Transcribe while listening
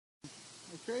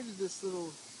created this little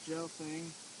gel thing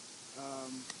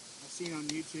I've seen on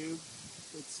YouTube.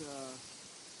 It's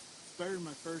better than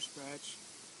my first batch,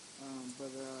 but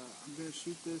I'm going to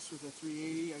shoot this with a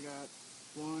 380. I got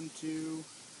 1, 2,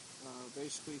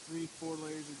 basically 3, 4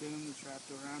 layers of denim that's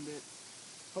wrapped around it.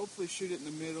 Hopefully shoot it in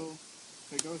the middle.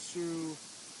 If it goes through,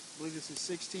 I believe this is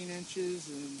 16 inches,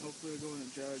 and hopefully it'll go in the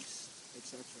jugs,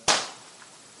 etc.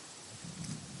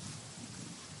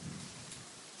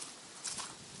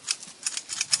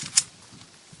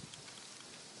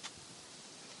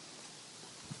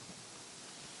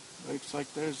 Looks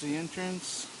like there's the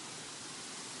entrance.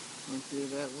 Went through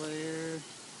that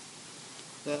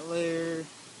layer,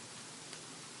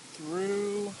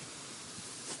 through.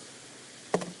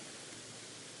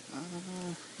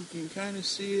 You can kind of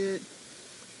see it.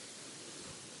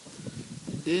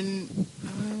 Didn't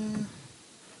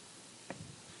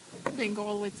go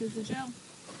all the way through the gel.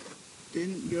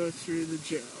 Didn't go through the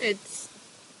gel. It's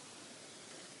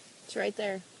right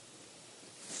there.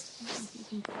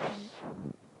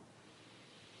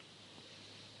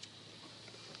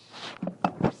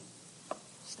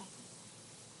 Stop.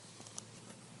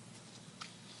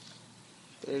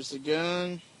 There's the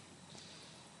gun.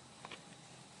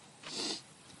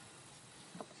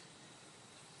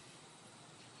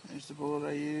 There's the bullet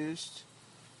I used.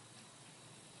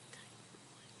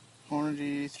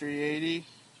 Hornady 380.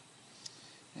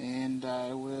 And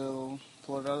I will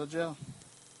pull it out of the gel.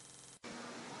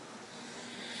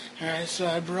 Alright, so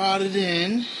I brought it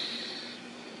in.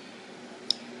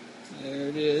 There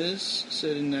it is,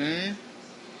 sitting there.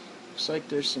 Looks like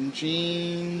there's some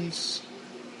jeans,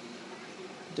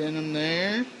 denim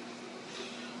there.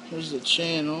 Here's the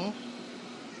channel.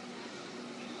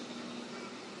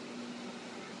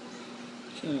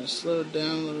 Kind of slowed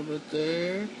down a little bit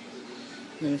there.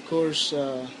 And of course,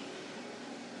 the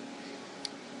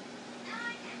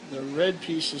red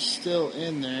piece is still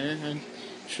in there. I'm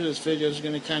sure this video is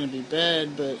going to kind of be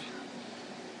bad, but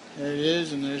there it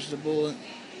is, and there's the bullet.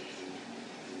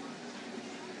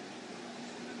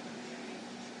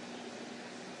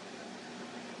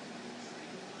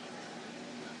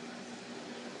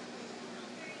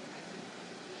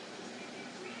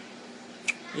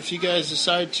 If you guys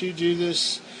decide to do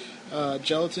this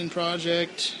gelatin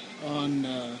project on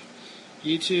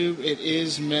YouTube, it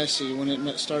is messy when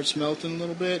it starts melting a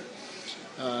little bit.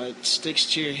 It sticks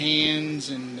to your hands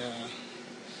and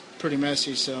pretty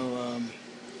messy, so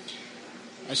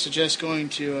I suggest going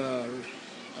to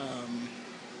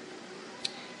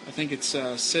I think it's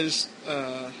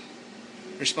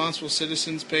Responsible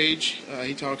Citizens page.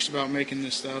 He talks about making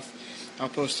this stuff. I'll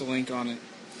post a link on it.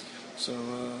 So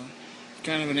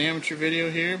kind of an amateur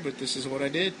video here, but this is what I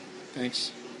did.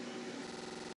 Thanks.